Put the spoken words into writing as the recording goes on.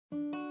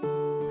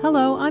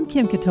Hello, I'm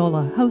Kim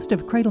Katola, host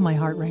of Cradle My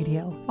Heart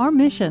Radio. Our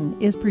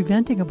mission is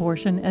preventing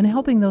abortion and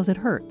helping those it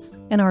hurts.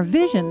 And our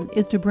vision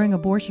is to bring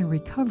abortion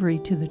recovery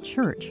to the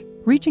church,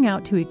 reaching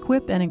out to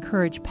equip and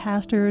encourage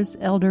pastors,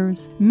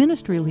 elders,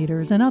 ministry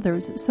leaders, and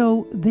others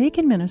so they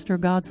can minister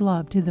God's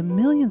love to the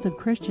millions of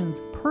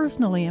Christians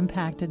personally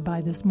impacted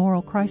by this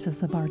moral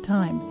crisis of our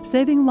time.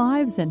 Saving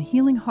lives and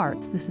healing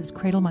hearts, this is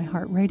Cradle My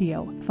Heart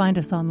Radio. Find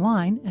us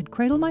online at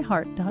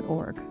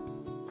cradlemyheart.org.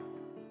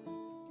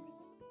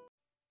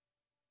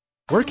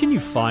 Where can you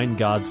find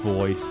God's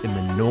voice in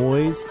the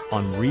noise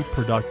on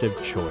reproductive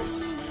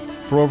choice?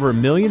 For over 1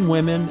 million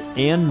women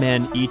and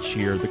men each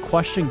year, the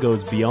question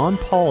goes beyond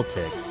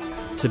politics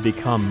to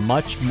become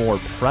much more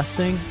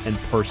pressing and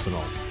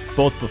personal,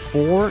 both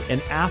before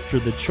and after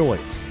the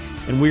choice.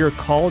 And we are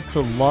called to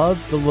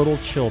love the little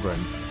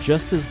children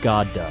just as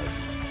God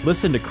does.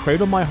 Listen to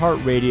Cradle My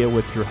Heart Radio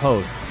with your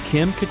host,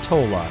 Kim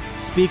Katola,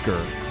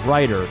 speaker,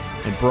 writer,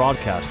 and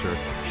broadcaster,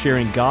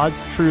 sharing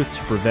God's truth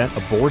to prevent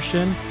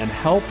abortion and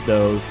help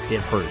those it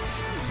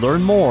hurts.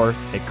 Learn more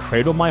at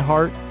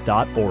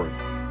cradlemyheart.org.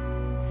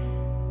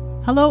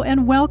 Hello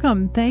and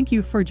welcome. Thank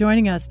you for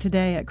joining us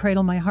today at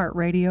Cradle My Heart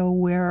Radio,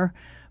 where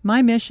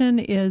my mission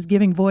is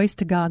giving voice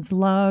to God's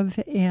love,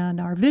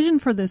 and our vision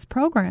for this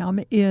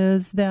program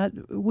is that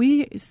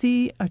we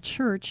see a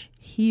church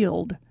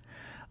healed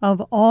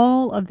of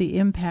all of the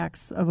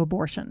impacts of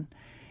abortion.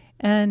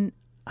 And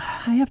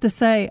I have to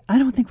say, I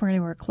don't think we're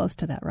anywhere close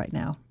to that right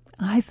now.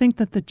 I think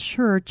that the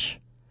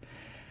church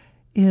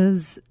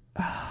is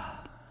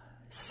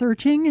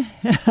searching,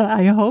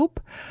 I hope,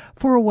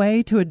 for a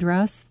way to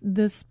address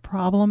this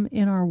problem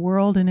in our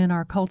world and in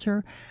our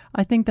culture.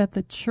 I think that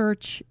the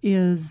church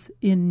is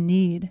in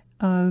need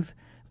of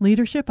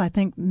leadership. I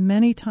think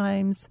many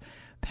times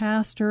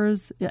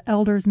pastors,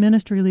 elders,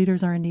 ministry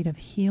leaders are in need of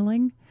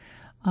healing,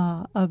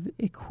 of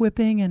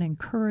equipping and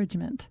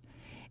encouragement.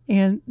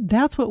 And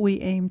that's what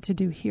we aim to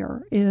do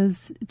here,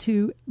 is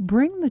to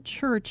bring the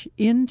church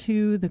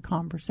into the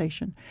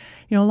conversation.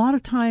 You know, a lot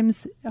of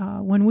times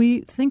when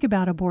we think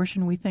about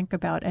abortion, we think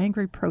about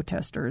angry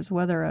protesters,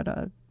 whether at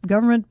a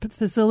government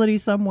facility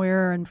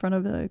somewhere in front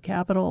of the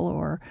Capitol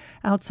or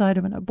outside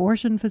of an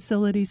abortion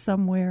facility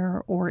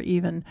somewhere, or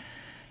even,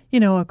 you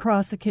know,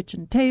 across a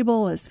kitchen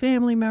table as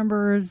family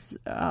members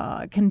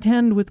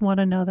contend with one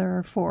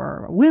another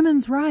for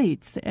women's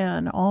rights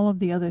and all of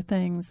the other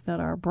things that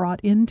are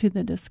brought into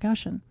the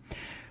discussion.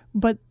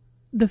 But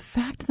the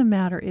fact of the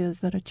matter is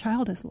that a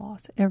child is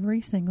lost every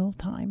single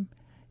time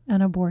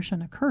an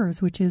abortion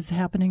occurs, which is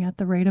happening at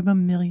the rate of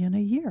 1 million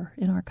a year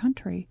in our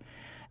country.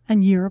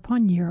 And year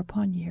upon year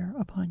upon year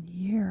upon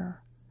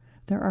year,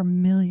 there are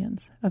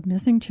millions of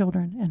missing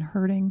children and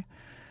hurting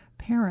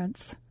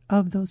parents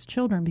of those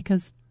children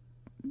because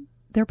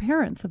they're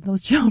parents of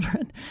those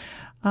children.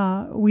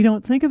 We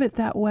don't think of it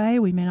that way.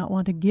 We may not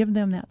want to give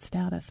them that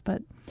status,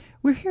 but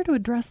we're here to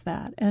address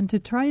that and to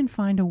try and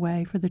find a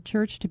way for the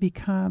church to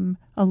become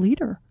a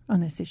leader on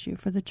this issue,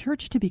 for the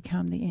church to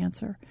become the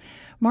answer.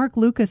 Marc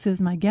Lucas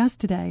is my guest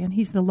today, and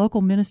he's the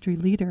local ministry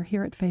leader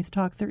here at Faith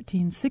Talk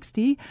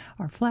 1360,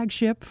 our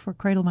flagship for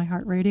Cradle My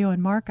Heart Radio.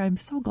 And Marc, I'm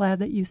so glad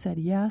that you said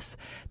yes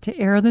to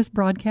air this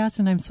broadcast,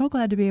 and I'm so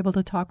glad to be able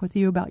to talk with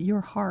you about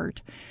your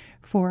heart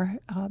for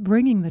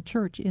bringing the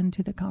church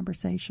into the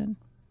conversation.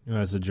 You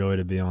know, it's a joy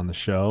to be on the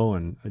show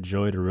and a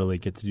joy to really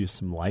get to do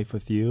some life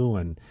with you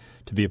and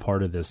to be a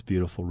part of this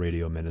beautiful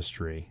radio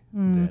ministry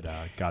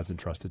that God's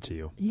entrusted to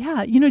you.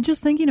 Yeah, you know,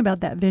 just thinking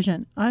about that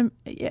vision,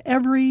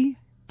 every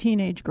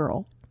teenage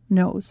girl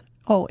knows,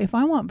 oh, if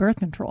I want birth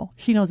control,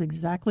 she knows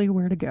exactly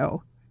where to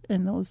go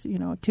in those, you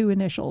know, 2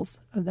 initials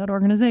of that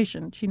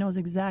organization. She knows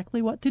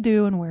exactly what to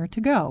do and where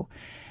to go.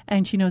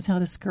 And she knows how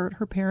to skirt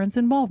her parents'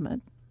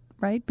 involvement,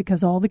 right?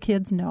 Because all the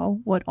kids know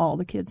what all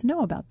the kids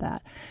know about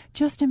that.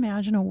 Just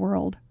imagine a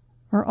world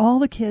where all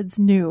the kids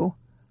knew,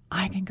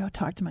 I can go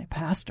talk to my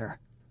pastor.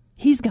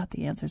 He's got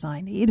the answers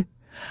I need.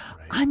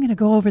 Right. I'm going to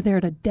go over there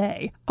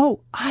today.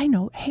 Oh, I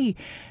know. Hey,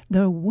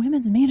 the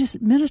women's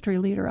ministry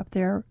leader up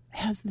there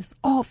has this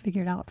all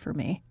figured out for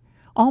me.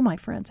 All my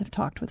friends have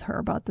talked with her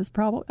about this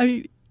problem. I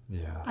mean,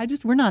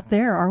 we're not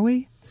there, are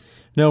we?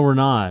 No, we're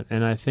not.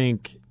 And I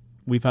think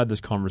we've had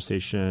this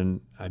conversation,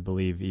 I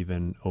believe,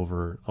 even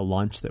over a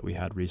lunch that we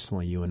had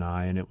recently, you and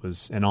I, and it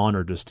was an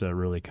honor just to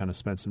really kind of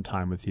spend some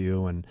time with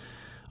you. And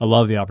I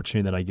love the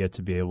opportunity that I get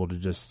to be able to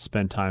just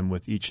spend time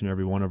with each and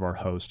every one of our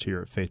hosts here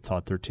at Faith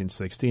Talk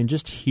 1360 and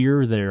just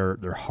hear their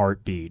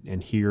heartbeat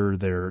and hear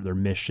their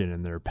mission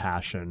and their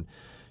passion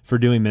for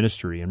doing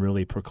ministry and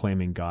really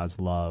proclaiming God's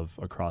love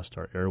across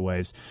our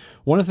airwaves.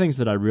 One of the things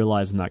that I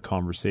realized in that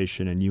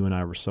conversation, and you and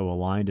I were so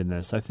aligned in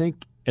this, I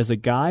think as a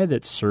guy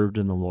that served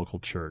in the local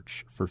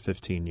church for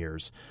 15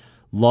 years,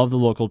 love the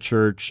local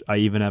church. I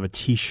even have a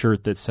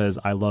T-shirt that says,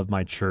 I love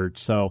my church.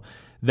 So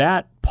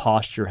that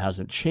posture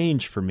hasn't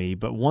changed for me.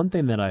 But one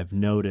thing that I've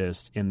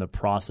noticed in the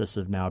process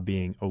of now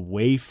being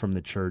away from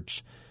the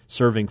church,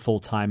 serving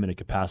full-time in a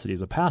capacity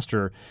as a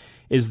pastor,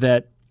 is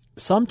that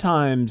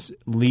sometimes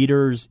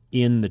leaders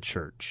in the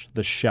church,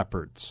 the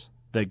shepherds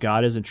that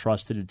God has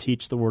entrusted to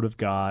teach the Word of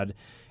God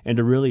and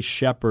to really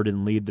shepherd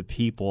and lead the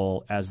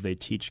people as they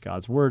teach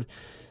God's word,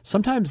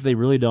 sometimes they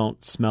really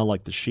don't smell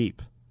like the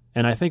sheep.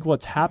 And I think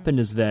what's happened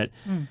is that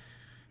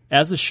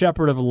as a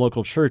shepherd of a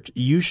local church,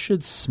 you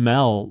should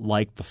smell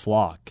like the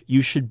flock.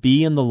 You should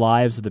be in the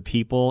lives of the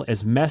people,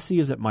 as messy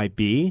as it might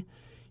be.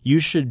 You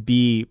should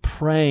be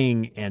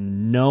praying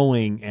and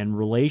knowing and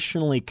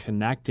relationally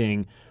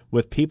connecting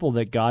with people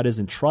that God has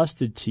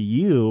entrusted to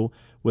you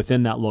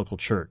within that local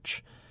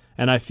church.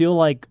 And I feel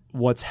like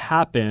what's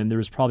happened,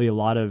 there's probably a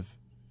lot of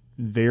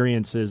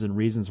variances and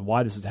reasons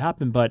why this has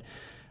happened, but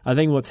I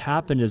think what's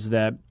happened is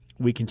that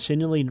we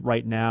continually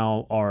right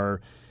now are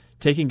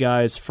taking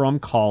guys from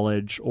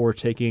college or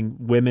taking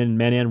women,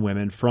 men and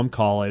women from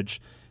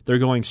college. They're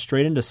going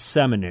straight into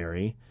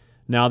seminary.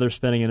 Now they're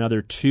spending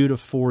another 2 to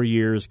 4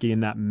 years getting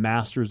that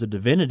master's of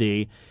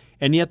divinity,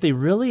 and yet they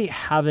really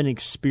haven't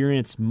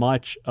experienced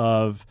much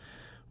of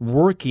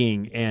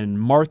working and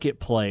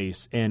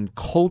marketplace and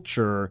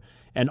culture,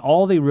 and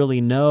all they really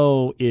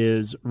know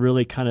is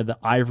really kind of the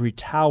ivory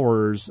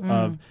towers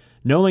of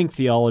knowing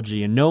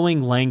theology and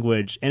knowing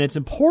language, and it's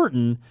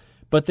important,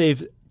 but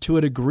they've, to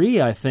a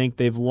degree, I think,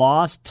 they've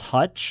lost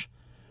touch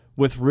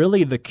with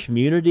really the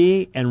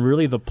community and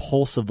really the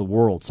pulse of the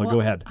world. So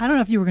go ahead. I don't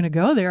know if you were going to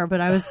go there, but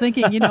I was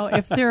thinking,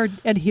 if they're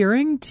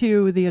adhering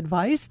to the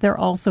advice, they're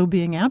also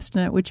being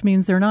abstinent, which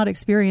means they're not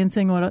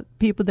experiencing what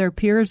their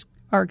peers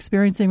are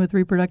experiencing with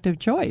reproductive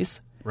choice.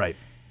 Right.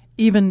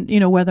 Even,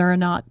 whether or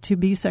not to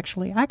be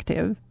sexually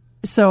active.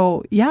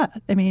 So, yeah,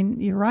 I mean,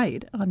 you're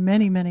right. On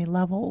many, many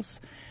levels,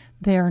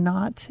 they are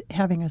not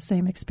having the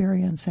same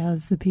experience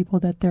as the people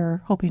that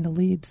they're hoping to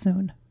lead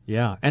soon.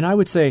 Yeah, and I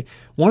would say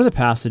one of the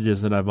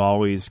passages that I've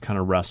always kind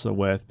of wrestled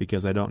with,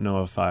 because I don't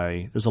know if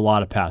there's a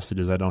lot of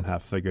passages I don't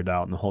have figured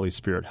out, and the Holy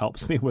Spirit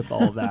helps me with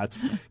all of that,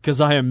 because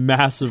I am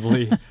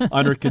massively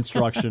under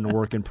construction,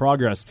 work in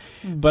progress.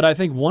 But I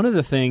think one of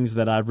the things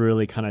that I've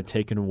really kind of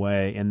taken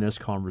away in this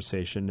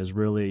conversation is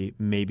really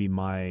maybe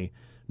my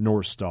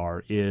North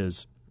Star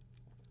is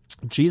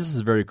Jesus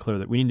is very clear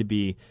that we need to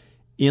be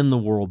in the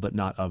world but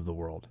not of the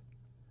world,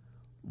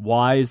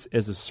 wise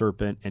as a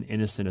serpent and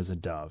innocent as a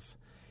dove.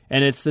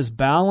 And it's this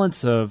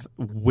balance of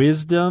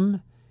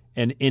wisdom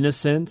and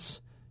innocence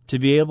to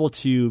be able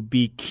to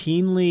be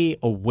keenly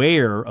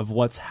aware of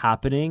what's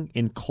happening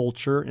in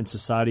culture and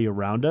society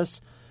around us,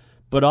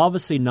 but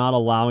obviously not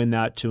allowing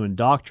that to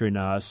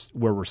indoctrinate us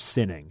where we're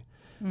sinning.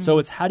 So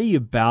it's how do you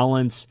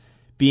balance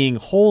being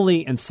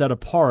holy and set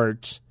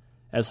apart,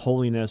 as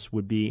holiness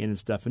would be in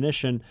its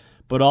definition,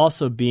 but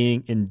also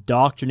being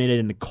indoctrinated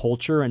into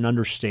culture and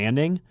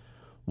understanding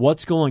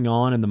what's going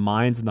on in the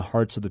minds and the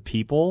hearts of the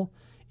people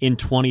in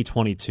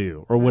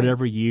 2022 or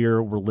whatever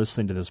year we're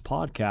listening to this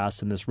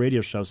podcast and this radio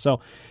show.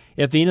 So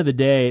at the end of the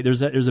day,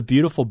 there's a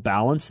beautiful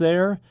balance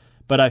there,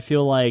 but I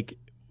feel like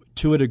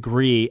to a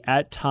degree,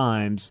 at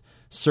times,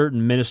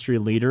 certain ministry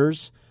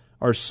leaders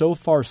are so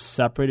far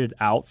separated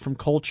out from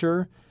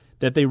culture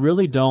that they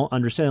really don't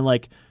understand.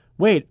 Like,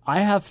 wait,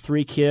 I have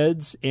 3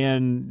 kids,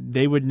 and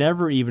they would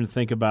never even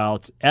think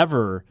about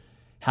ever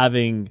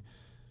having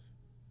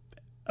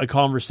a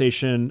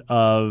conversation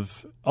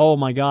of, oh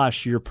my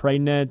gosh, you're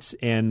pregnant,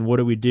 and what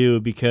do we do?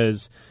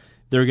 Because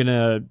they're going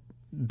to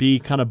be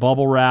kind of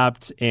bubble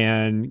wrapped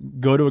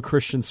and go to a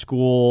Christian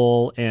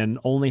school and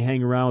only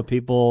hang around with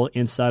people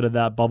inside of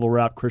that bubble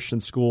wrapped Christian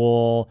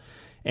school.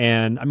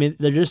 And I mean,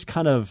 they're just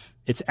kind of,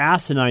 it's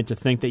asinine to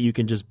think that you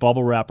can just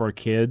bubble wrap our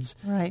kids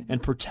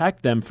and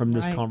protect them from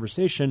this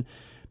conversation,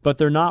 but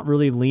they're not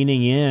really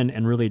leaning in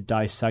and really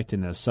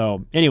dissecting this.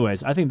 So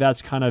anyways, I think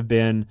that's kind of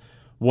been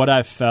what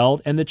I've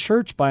felt. And the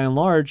church, by and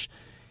large,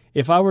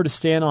 if I were to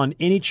stand on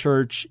any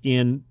church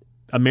in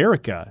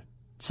America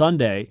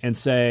Sunday and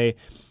say,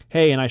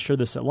 hey, and I shared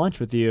this at lunch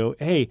with you,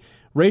 hey,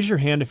 raise your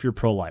hand if you're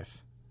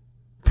pro-life.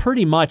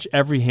 Pretty much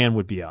every hand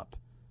would be up.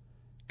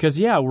 Because,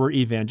 yeah, we're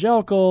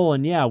evangelical,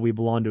 and, yeah, we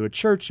belong to a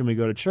church, and we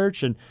go to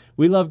church, and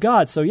we love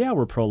God, so, yeah,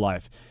 we're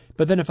pro-life.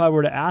 But then if I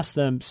were to ask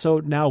them, so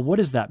now what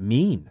does that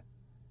mean?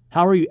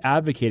 How are you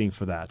advocating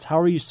for that? How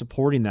are you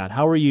supporting that?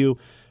 How are you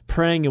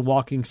praying and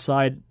walking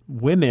side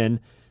women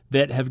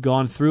that have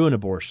gone through an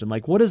abortion?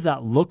 Like, what does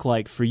that look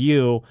like for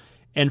you?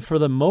 And for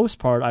the most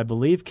part, I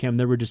believe, Kim,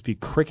 there would just be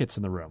crickets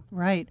in the room.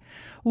 Right.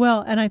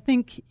 Well, and I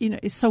think,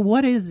 so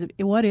what is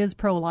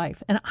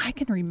pro-life? And I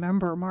can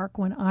remember, Mark,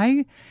 when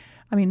I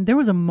mean, there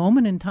was a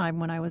moment in time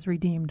when I was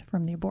redeemed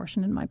from the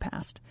abortion in my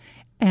past.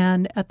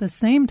 And at the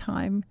same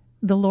time,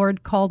 the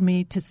Lord called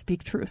me to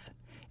speak truth.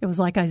 It was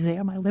like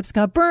Isaiah, my lips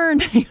got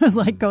burned. He was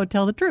like, go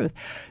tell the truth.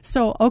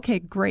 So, okay,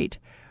 great.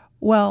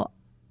 Well,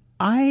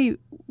 I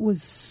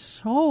was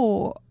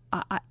so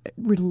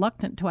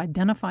reluctant to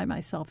identify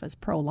myself as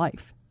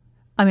pro-life.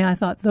 I mean, I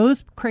thought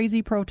those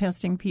crazy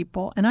protesting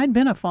people, and I'd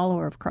been a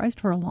follower of Christ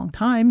for a long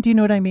time. Do you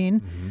know what I mean?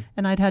 Mm-hmm.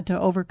 And I'd had to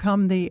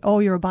overcome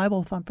you're a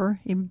Bible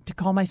thumper, even to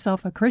call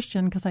myself a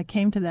Christian, because I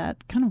came to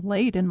that kind of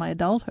late in my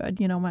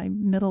adulthood, my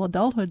middle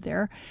adulthood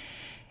there.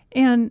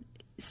 And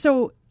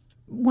so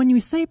when you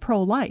say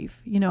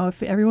pro-life,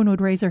 if everyone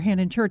would raise their hand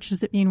in church,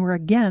 does it mean we're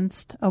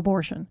against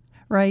abortion,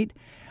 right?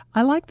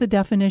 I like the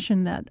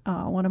definition that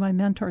one of my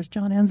mentors,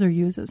 John Enzer,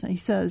 uses. He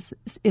says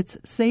it's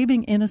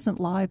saving innocent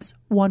lives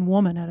one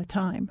woman at a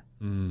time.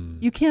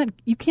 You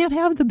can't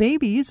have the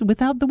babies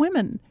without the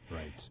women.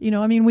 Right.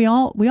 I mean, we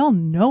all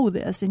know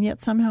this, and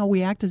yet somehow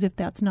we act as if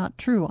that's not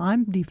true.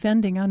 I'm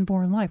defending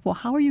unborn life. Well,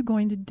 how are you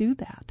going to do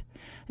that?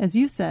 As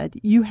you said,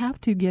 you have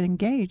to get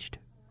engaged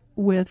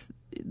with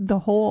the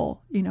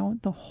whole,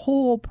 the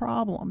whole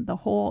problem, the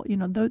whole,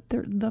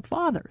 the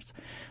fathers.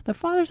 The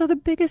fathers are the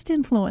biggest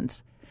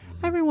influence.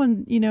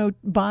 Everyone,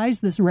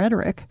 buys this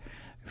rhetoric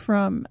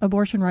from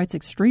abortion rights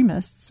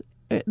extremists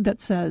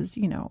that says,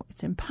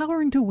 it's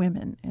empowering to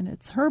women and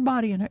it's her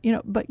body and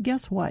but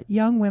guess what?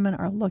 Young women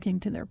are looking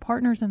to their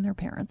partners and their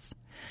parents,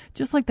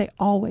 just like they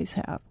always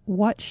have.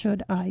 What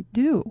should I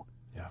do?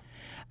 Yeah.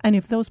 And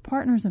if those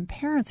partners and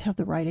parents have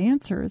the right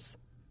answers,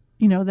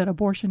 that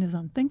abortion is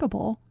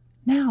unthinkable,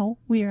 now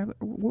we are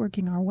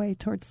working our way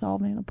towards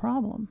solving the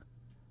problem.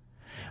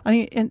 I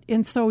mean,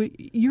 and so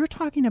you're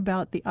talking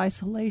about the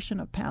isolation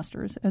of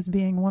pastors as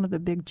being one of the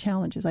big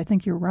challenges. I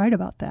think you're right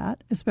about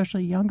that,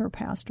 especially younger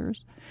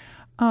pastors.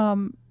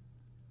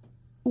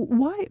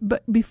 Why?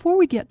 But before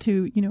we get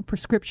to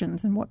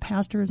prescriptions and what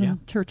pastors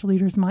and church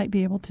leaders might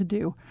be able to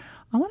do,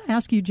 I want to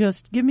ask you,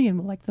 just give me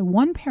like the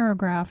one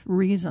paragraph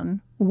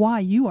reason why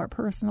you are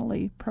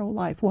personally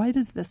pro-life. Why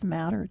does this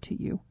matter to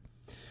you?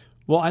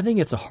 Well, I think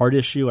it's a hard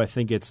issue. I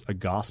think it's a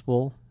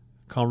gospel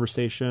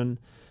conversation.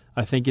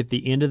 I think at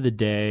the end of the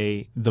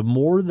day, the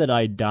more that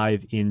I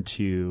dive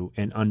into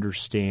and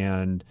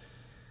understand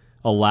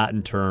a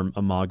Latin term,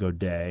 imago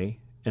Dei,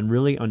 and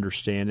really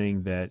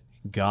understanding that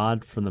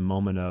God from the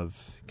moment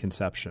of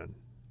conception,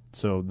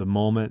 so the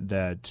moment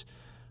that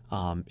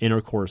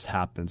intercourse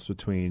happens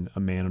between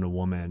a man and a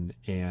woman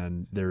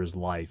and there is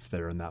life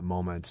there in that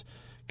moment,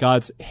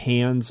 God's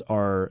hands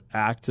are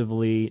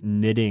actively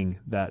knitting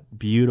that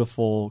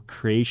beautiful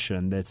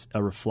creation that's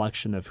a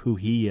reflection of who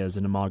he is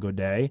in imago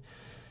Dei.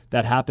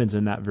 That happens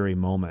in that very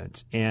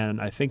moment. And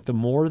I think the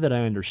more that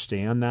I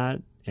understand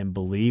that and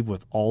believe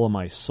with all of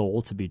my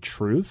soul to be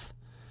truth,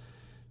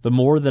 the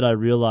more that I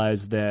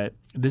realize that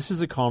this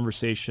is a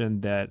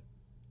conversation that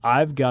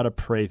I've got to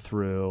pray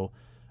through.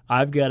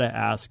 I've got to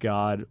ask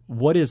God,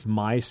 what is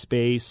my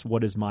space?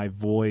 What is my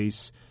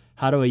voice?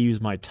 How do I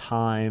use my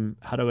time?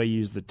 How do I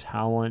use the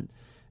talent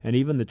and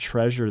even the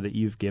treasure that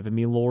you've given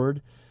me,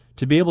 Lord,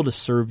 to be able to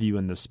serve you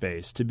in this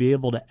space, to be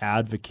able to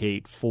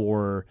advocate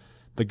for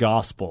the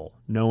gospel,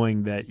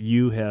 knowing that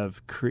you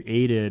have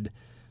created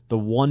the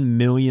 1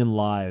 million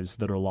lives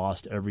that are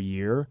lost every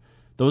year.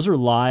 Those are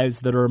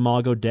lives that are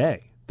imago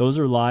Dei. Those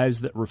are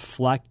lives that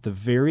reflect the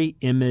very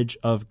image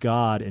of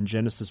God in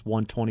Genesis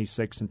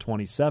 1:26 and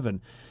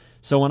 27.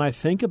 So when I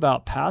think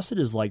about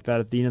passages like that,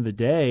 at the end of the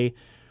day,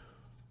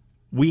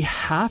 we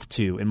have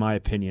to, in my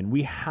opinion,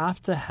 we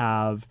have to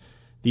have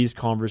these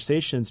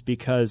conversations,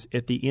 because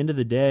at the end of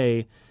the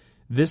day,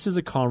 this is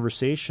a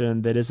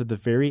conversation that is at the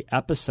very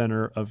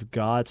epicenter of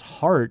God's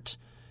heart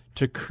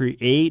to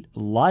create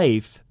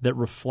life that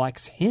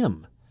reflects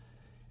him.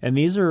 And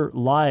these are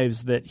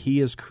lives that he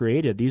has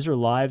created. These are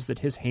lives that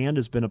his hand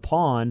has been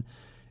upon,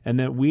 and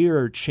that we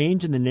are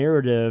changing the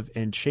narrative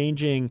and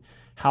changing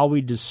how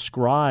we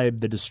describe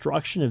the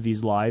destruction of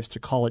these lives to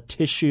call it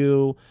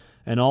tissue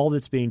and all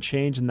that's being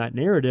changed in that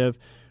narrative,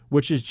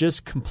 which is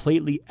just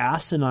completely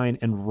asinine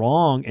and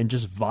wrong and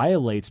just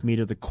violates me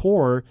to the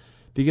core,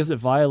 because it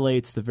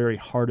violates the very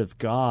heart of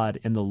God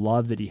and the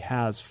love that he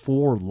has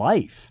for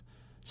life.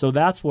 So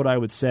that's what I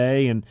would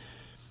say. And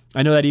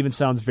I know that even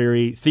sounds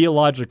very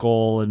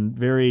theological and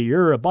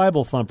you're a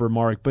Bible thumper,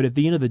 Mark, but at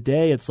the end of the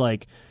day, it's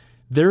like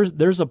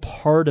there's a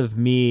part of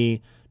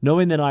me,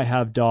 knowing that I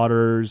have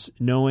daughters,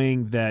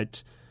 knowing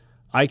that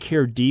I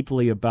care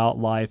deeply about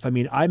life. I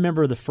mean, I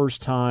remember the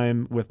first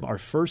time with our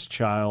first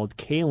child,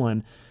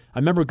 Kaylin, I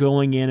remember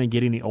going in and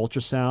getting the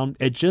ultrasound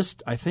at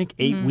just, I think,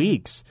 8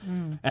 weeks.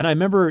 And I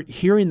remember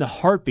hearing the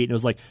heartbeat, and it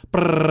was like,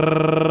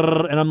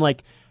 brrr, and I'm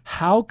like,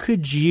 how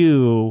could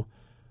you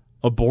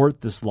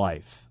abort this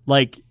life?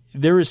 Like,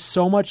 there is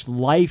so much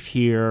life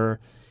here,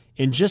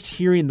 and just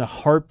hearing the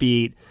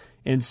heartbeat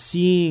and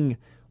seeing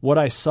what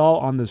I saw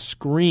on the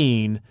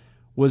screen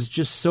was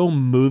just so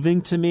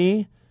moving to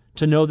me,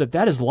 to know that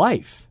that is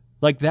life.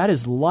 Like, that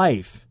is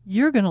life.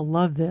 You're going to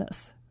love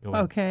this.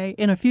 Okay.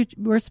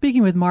 We're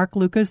speaking with Marc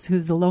Lucas,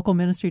 who's the local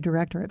ministry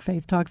director at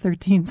Faith Talk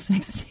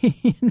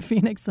 1360 in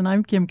Phoenix, and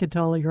I'm Kim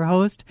Cattola, your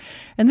host,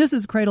 and this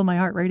is Cradle My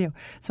Heart Radio.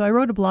 So I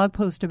wrote a blog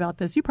post about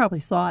this. You probably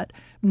saw it,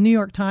 New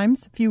York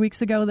Times, a few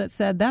weeks ago, that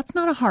said, that's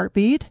not a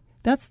heartbeat.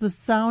 That's the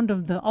sound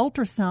of the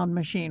ultrasound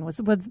machine.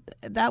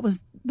 That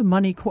was the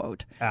money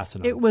quote.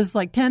 Asinine. It was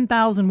like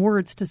 10,000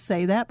 words to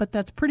say that, but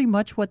that's pretty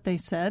much what they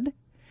said.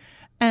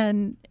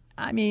 And,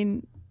 I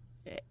mean,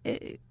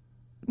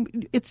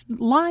 it's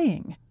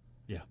lying.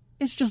 Yeah.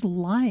 It's just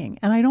lying.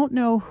 And I don't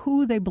know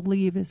who they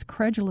believe is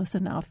credulous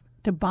enough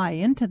to buy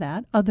into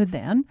that, other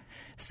than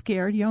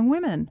scared young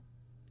women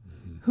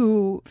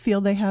who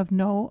feel they have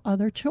no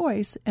other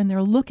choice, and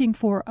they're looking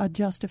for a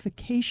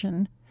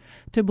justification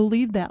to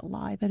believe that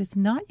lie, that it's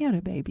not yet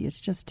a baby, it's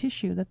just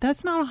tissue,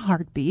 that's not a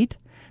heartbeat,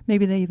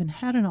 Maybe they even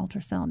had an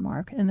ultrasound,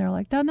 Mark, and they're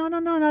like, no,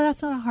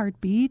 that's not a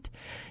heartbeat.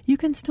 You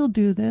can still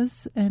do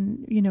this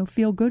and,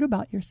 feel good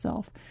about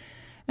yourself.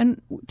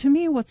 And to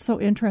me, what's so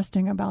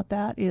interesting about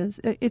that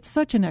is it's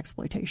such an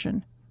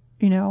exploitation.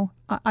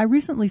 I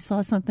recently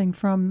saw something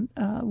from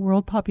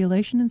World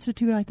Population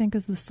Institute, I think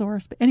is the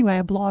source. But anyway,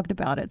 I blogged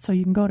about it, so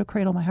you can go to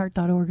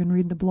cradlemyheart.org and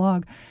read the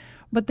blog.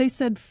 But they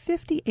said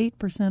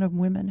 58% of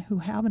women who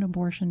have an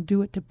abortion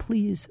do it to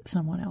please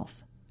someone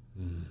else.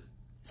 Mm.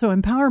 So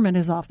empowerment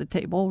is off the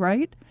table,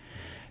 right?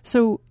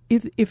 So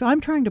if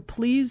I'm trying to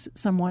please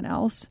someone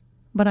else,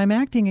 but I'm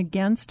acting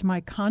against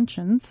my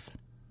conscience,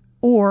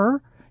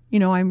 or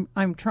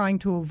I'm trying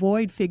to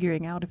avoid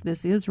figuring out if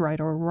this is right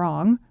or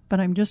wrong, but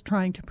I'm just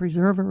trying to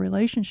preserve a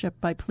relationship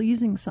by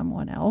pleasing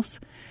someone else,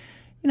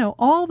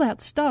 all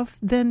that stuff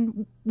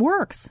then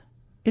works.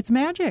 It's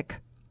magic.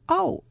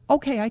 Oh,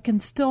 okay, I can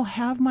still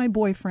have my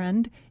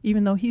boyfriend,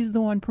 even though he's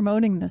the one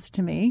promoting this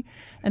to me,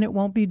 and it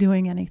won't be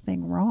doing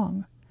anything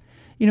wrong.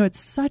 It's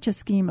such a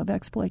scheme of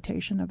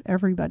exploitation of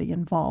everybody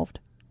involved.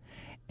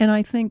 And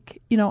I think,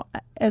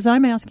 as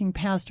I'm asking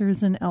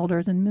pastors and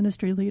elders and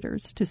ministry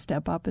leaders to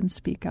step up and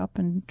speak up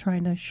and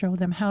trying to show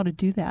them how to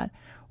do that,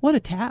 what a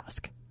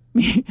task.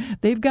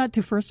 They've got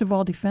to, first of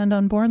all, defend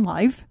unborn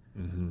life.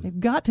 Mm-hmm. They've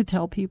got to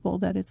tell people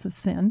that it's a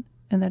sin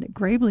and that it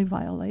gravely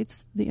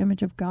violates the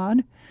image of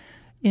God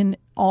in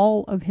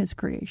all of his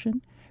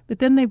creation. But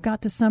then they've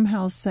got to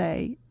somehow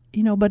say,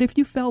 but if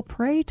you fell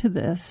prey to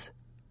this,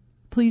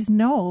 please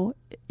know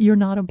you're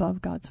not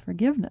above God's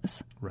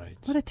forgiveness. Right.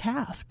 What a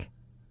task.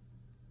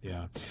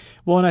 Yeah.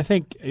 Well, and I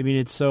think,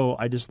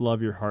 I just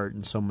love your heart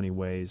in so many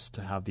ways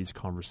to have these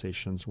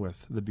conversations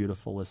with the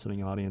beautiful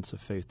listening audience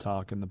of Faith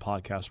Talk and the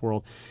podcast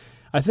world.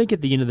 I think at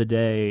the end of the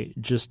day,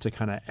 just to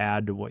kind of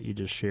add to what you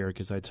just shared,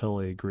 because I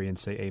totally agree and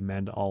say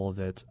amen to all of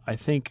it, I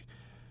think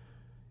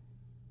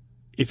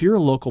if you're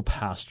a local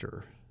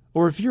pastor,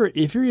 or if you're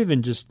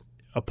even just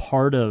a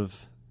part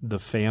of the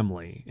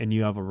family and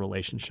you have a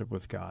relationship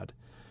with God,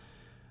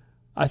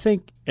 I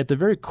think at the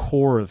very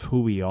core of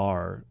who we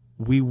are,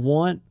 we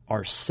want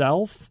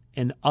ourselves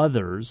and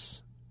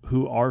others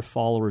who are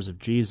followers of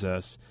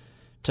Jesus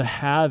to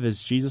have,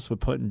 as Jesus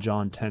would put in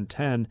John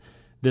 10:10,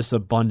 this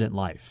abundant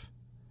life.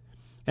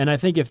 And I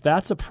think if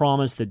that's a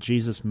promise that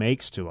Jesus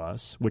makes to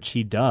us, which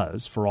he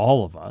does for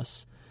all of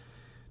us,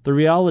 the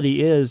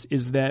reality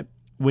is that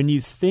when you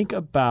think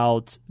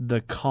about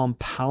the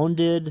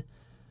compounded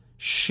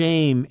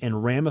shame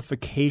and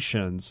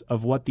ramifications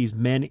of what these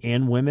men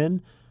and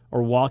women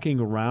are walking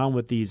around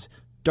with, these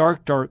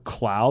dark, dark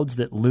clouds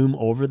that loom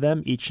over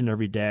them each and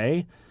every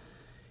day,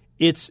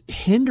 it's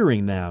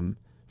hindering them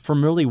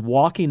from really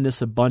walking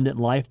this abundant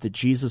life that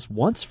Jesus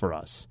wants for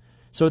us.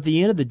 So at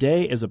the end of the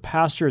day, as a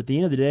pastor, at the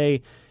end of the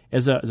day,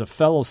 as a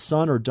fellow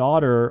son or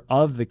daughter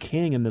of the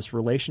King in this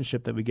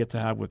relationship that we get to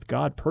have with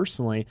God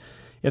personally,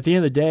 at the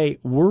end of the day,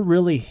 we're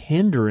really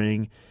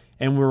hindering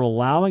and we're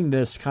allowing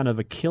this kind of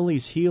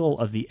Achilles heel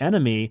of the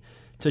enemy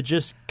to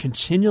just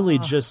continually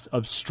just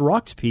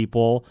obstruct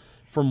people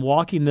from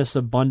walking this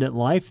abundant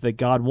life that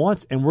God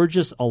wants. And we're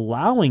just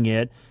allowing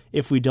it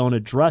if we don't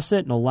address it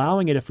and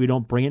allowing it if we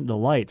don't bring it into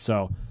light.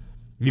 So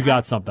you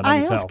got something.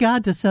 I asked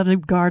God to set a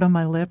guard on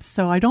my lips,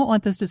 so I don't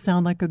want this to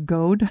sound like a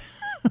goad.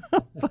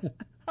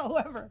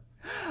 However,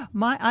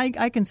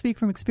 I can speak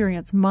from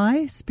experience.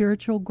 My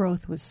spiritual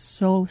growth was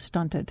so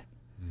stunted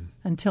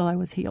until I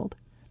was healed.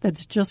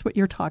 That's just what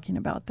you're talking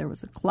about. There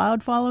was a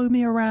cloud following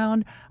me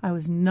around. I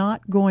was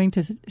not going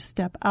to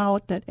step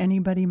out that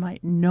anybody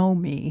might know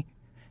me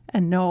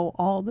and know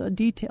all the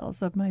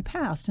details of my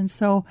past. And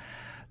so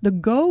the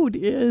goad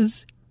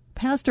is,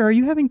 Pastor, are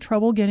you having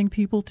trouble getting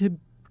people to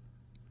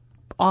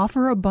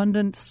offer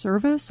abundant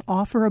service,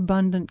 offer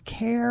abundant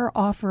care,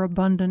 offer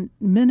abundant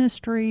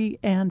ministry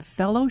and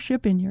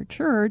fellowship in your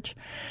church?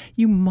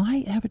 You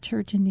might have a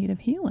church in need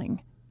of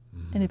healing.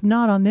 And if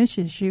not on this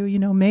issue,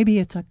 maybe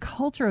it's a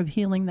culture of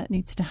healing that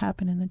needs to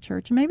happen in the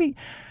church. Maybe,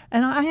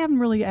 and I haven't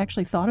really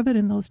actually thought of it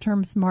in those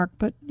terms, Mark,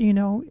 but,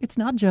 it's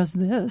not just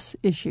this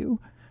issue,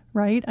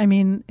 right? I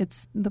mean,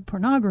 it's the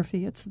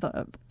pornography, it's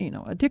the,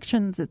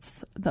 addictions,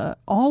 it's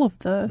all of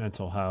the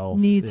mental health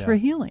needs for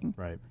healing.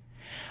 Right.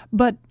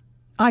 But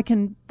I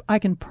can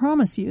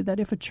promise you that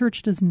if a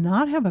church does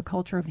not have a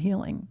culture of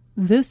healing,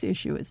 this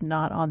issue is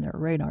not on their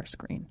radar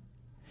screen.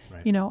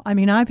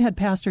 Right. I've had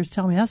pastors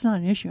tell me that's not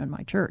an issue in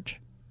my church.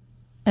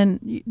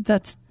 And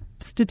that's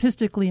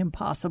statistically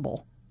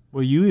impossible.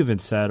 Well, you even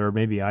said, or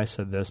maybe I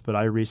said this, but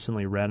I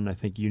recently read, and I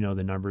think you know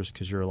the numbers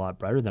because you're a lot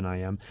better than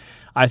I am.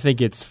 I think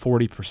it's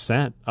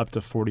 40%, up to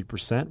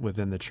 40%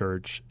 within the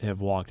church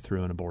have walked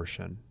through an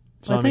abortion.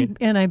 So I think,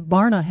 and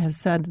Barna has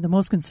said, the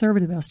most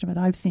conservative estimate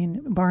I've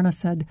seen, Barna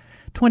said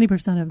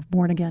 20% of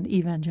born-again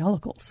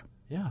evangelicals.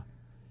 Yeah.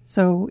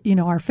 So,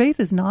 our faith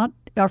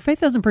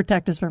doesn't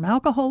protect us from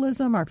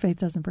alcoholism. Our faith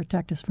doesn't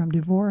protect us from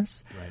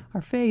divorce. Right.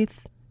 Our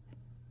faith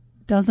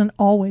doesn't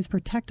always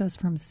protect us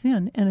from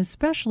sin. And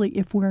especially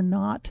if we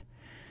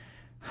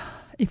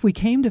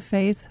came to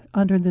faith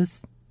under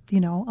this,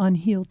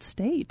 unhealed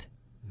state,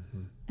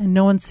 and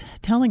no one's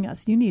telling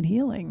us you need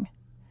healing.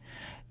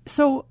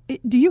 So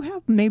do you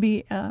have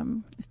maybe,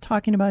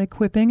 talking about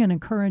equipping and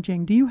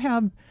encouraging, do you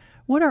have,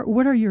 what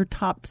are your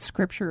top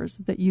scriptures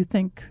that you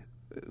think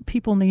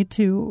people need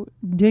to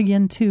dig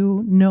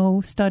into,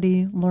 know,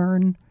 study,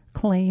 learn,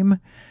 claim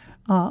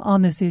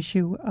on this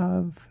issue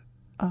of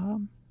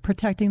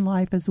protecting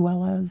life as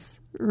well as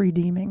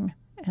redeeming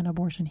and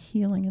abortion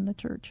healing in the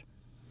church?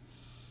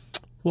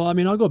 Well, I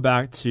mean, I'll go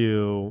back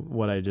to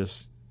what I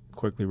just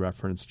quickly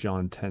referenced,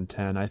 John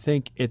 10:10. I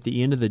think at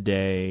the end of the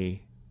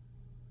day,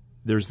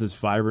 there's this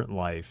vibrant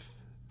life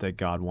that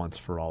God wants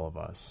for all of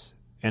us.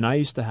 And I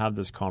used to have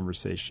this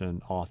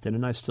conversation often,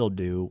 and I still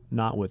do,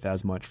 not with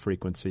as much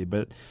frequency,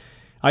 but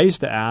I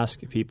used to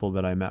ask people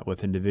that I met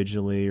with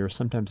individually or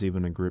sometimes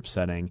even in a group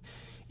setting,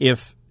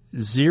 if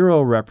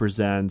 0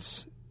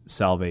 represents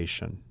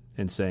salvation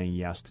and saying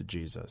yes to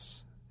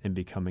Jesus and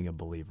becoming a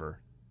believer,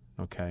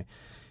 okay?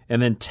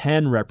 And then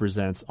 10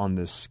 represents on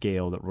this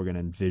scale that we're going to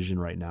envision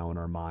right now in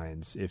our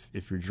minds.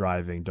 If you're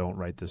driving, don't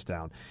write this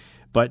down.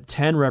 But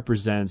 10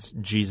 represents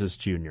Jesus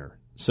Jr.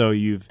 So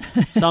you've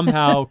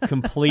somehow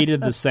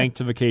completed the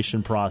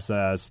sanctification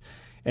process,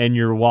 and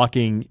you're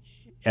walking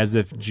as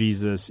if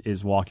Jesus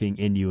is walking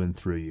in you and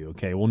through you.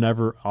 Okay, we'll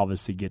never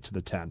obviously get to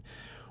the 10.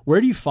 Where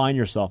do you find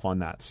yourself on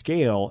that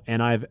scale?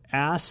 And I've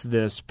asked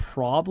this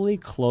probably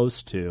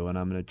close to, and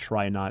I'm going to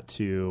try not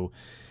to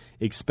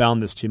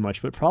expound this too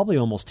much, but probably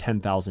almost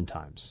 10,000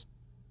 times,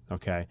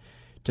 okay,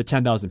 to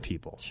 10,000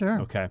 people.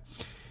 Sure. Okay.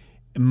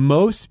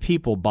 Most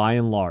people, by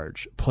and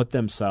large, put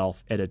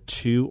themselves at a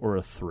 2 or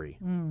a 3.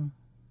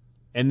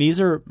 And these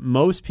are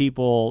most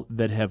people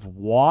that have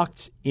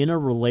walked in a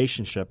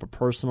relationship, a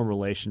personal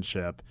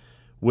relationship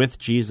with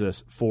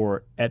Jesus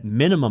for at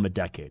minimum a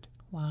decade.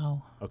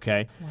 Wow.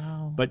 Okay?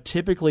 Wow. But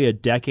typically a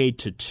decade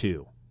to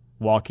 2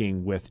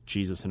 walking with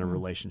Jesus in a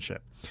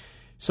relationship.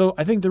 So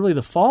I think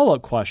the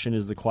follow-up question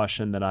is the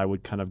question that I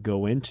would kind of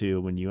go into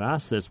when you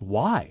ask this,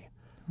 why?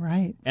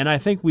 Right. And I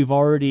think we've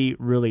already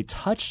really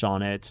touched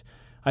on it.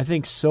 I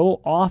think so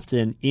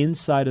often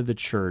inside of the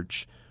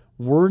church,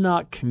 we're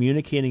not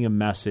communicating a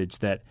message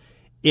that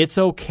it's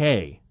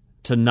okay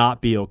to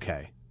not be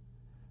okay,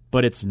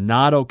 but it's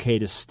not okay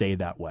to stay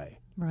that way.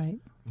 Right.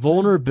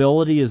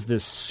 Vulnerability is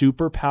this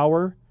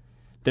superpower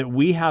that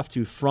we have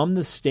to, from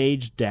the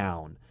stage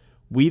down,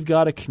 we've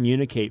got to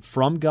communicate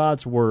from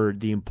God's word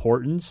the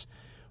importance.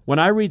 When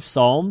I read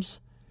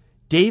Psalms,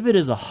 David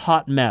is a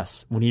hot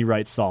mess when he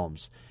writes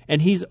Psalms,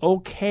 and he's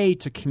okay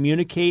to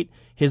communicate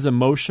his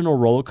emotional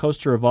roller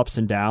coaster of ups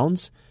and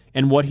downs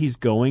and what he's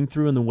going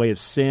through in the way of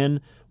sin,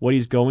 what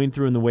he's going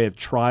through in the way of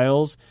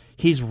trials.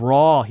 He's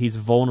raw, he's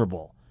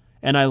vulnerable.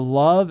 And I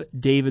love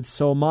David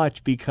so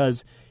much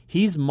because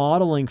he's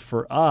modeling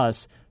for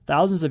us,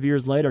 thousands of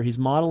years later, he's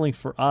modeling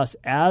for us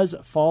as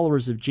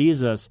followers of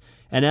Jesus,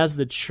 and as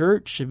the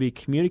church should be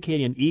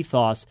communicating an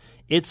ethos,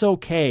 it's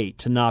okay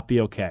to not be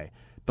okay,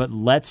 but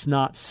let's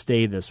not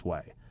stay this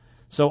way.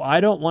 So I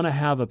don't want to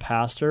have a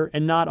pastor,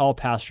 and not all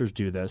pastors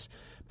do this,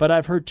 but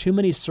I've heard too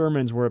many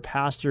sermons where a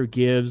pastor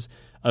gives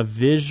a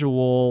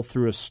visual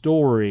through a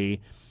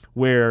story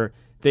where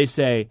they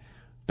say,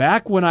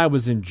 back when I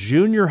was in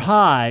junior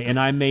high and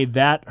I made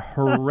that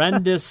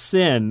horrendous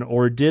sin,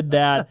 or did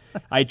that,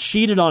 I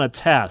cheated on a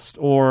test,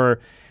 or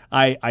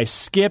I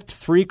skipped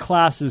 3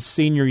 classes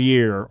senior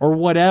year, or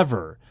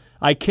whatever.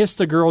 I kissed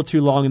a girl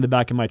too long in the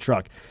back of my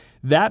truck.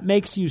 That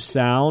makes you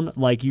sound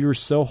like you're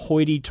so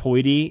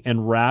hoity-toity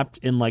and wrapped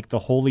in like the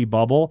holy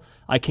bubble.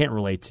 I can't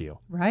relate to you.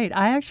 Right.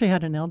 I actually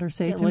had an elder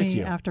say to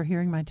me after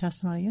hearing my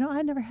testimony,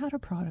 I never had a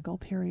prodigal,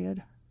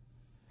 period.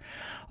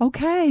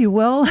 Okay,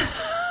 well...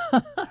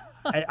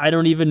 I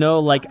don't even know.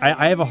 Like,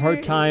 I have a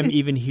hard time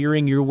even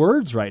hearing your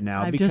words right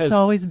now. I've because just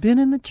always been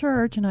in the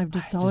church, and I've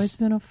just always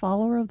been a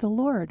follower of the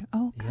Lord.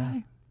 Okay. Yeah.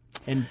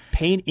 And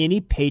paint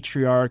any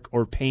patriarch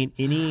or paint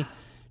any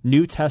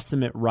New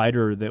Testament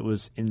writer that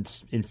was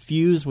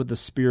infused with the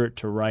Spirit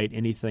to write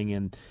anything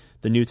in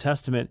the New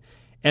Testament,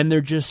 and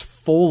they're just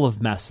full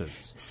of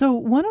messes. So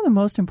one of the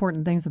most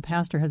important things a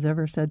pastor has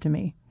ever said to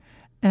me,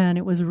 and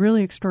it was a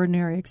really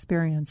extraordinary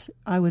experience.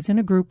 I was in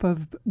a group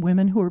of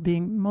women who were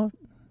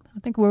I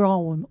think we're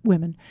all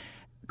women,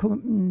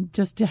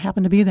 just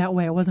happened to be that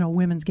way. It wasn't a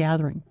women's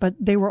gathering, but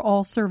they were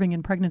all serving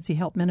in pregnancy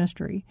help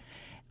ministry.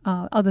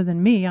 Other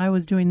than me, I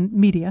was doing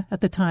media at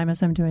the time,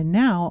 as I'm doing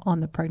now, on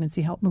the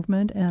pregnancy help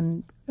movement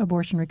and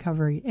abortion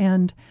recovery.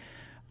 And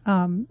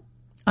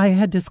I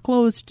had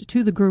disclosed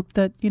to the group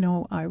that,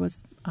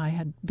 I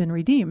had been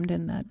redeemed,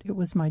 and that it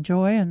was my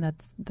joy, and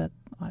that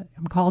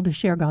I'm called to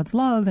share God's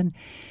love. And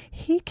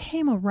he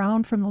came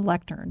around from the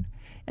lectern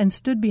and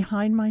stood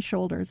behind my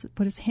shoulders,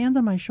 put his hands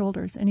on my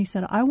shoulders, and he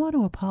said, I want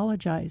to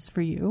apologize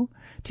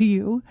to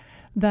you,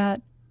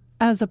 that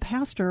as a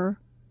pastor,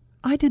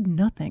 I did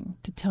nothing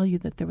to tell you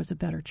that there was a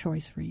better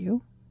choice for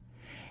you.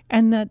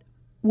 And that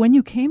when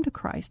you came to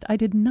Christ, I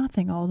did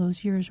nothing all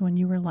those years when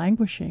you were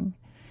languishing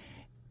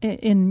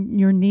in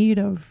your need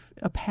of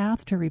a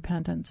path to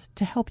repentance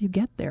to help you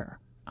get there.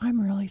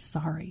 I'm really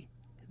sorry.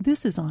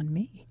 This is on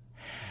me.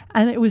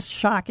 And it was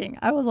shocking.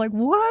 I was like,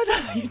 what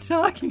are you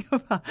talking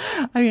about?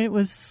 I mean, it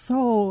was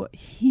so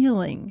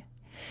healing.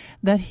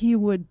 that he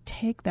would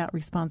take that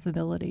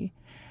responsibility.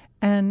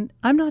 And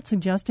I'm not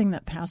suggesting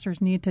that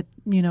pastors need to,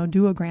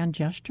 do a grand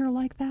gesture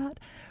like that,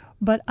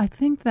 but I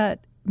think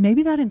that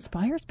maybe that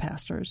inspires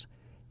pastors,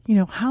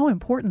 how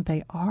important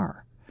they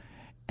are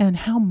and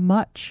how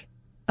much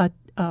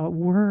a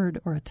word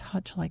or a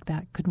touch like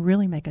that could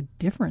really make a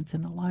difference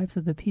in the lives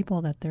of the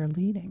people that they're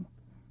leading.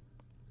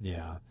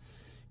 Yeah.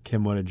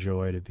 Kim, what a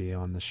joy to be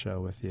on the show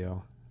with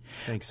you.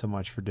 Thanks so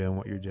much for doing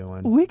what you're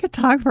doing. We could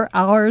talk for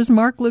hours.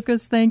 Marc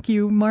Lucas, thank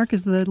you. Marc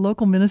is the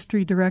local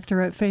ministry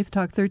director at Faith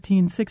Talk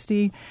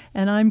 1360,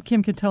 and I'm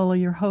Kim Katola,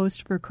 your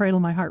host for Cradle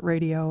My Heart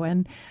Radio.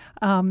 And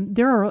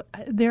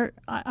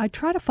I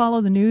try to follow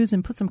the news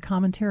and put some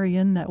commentary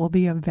in that will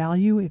be of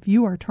value if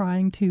you are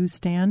trying to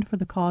stand for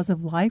the cause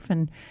of life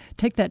and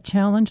take that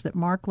challenge that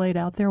Marc laid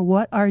out there.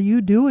 What are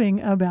you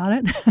doing about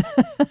it?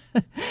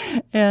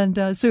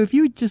 And so if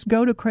you just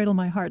go to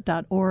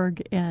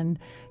cradlemyheart.org and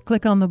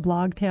click on the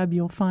blog tab,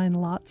 you'll find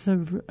lots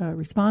of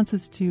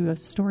responses to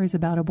stories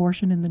about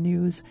abortion in the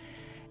news.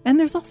 And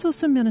there's also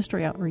some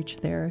ministry outreach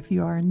there. If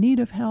you are in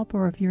need of help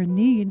or if you're in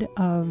need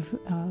of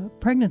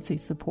pregnancy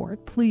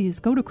support,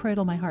 please go to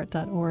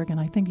cradlemyheart.org, and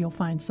I think you'll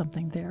find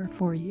something there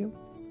for you.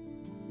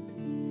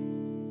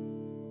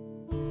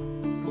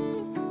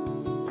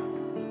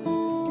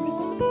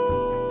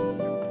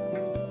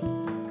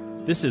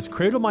 This is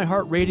Cradle My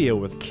Heart Radio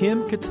with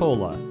Kim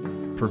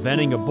Katola,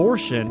 preventing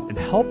abortion and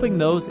helping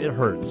those it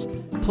hurts.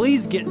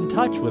 Please get in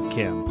touch with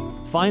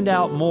Kim. Find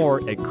out more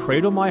at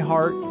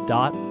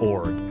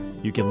cradlemyheart.org.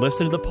 You can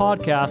listen to the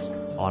podcast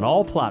on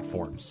all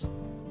platforms.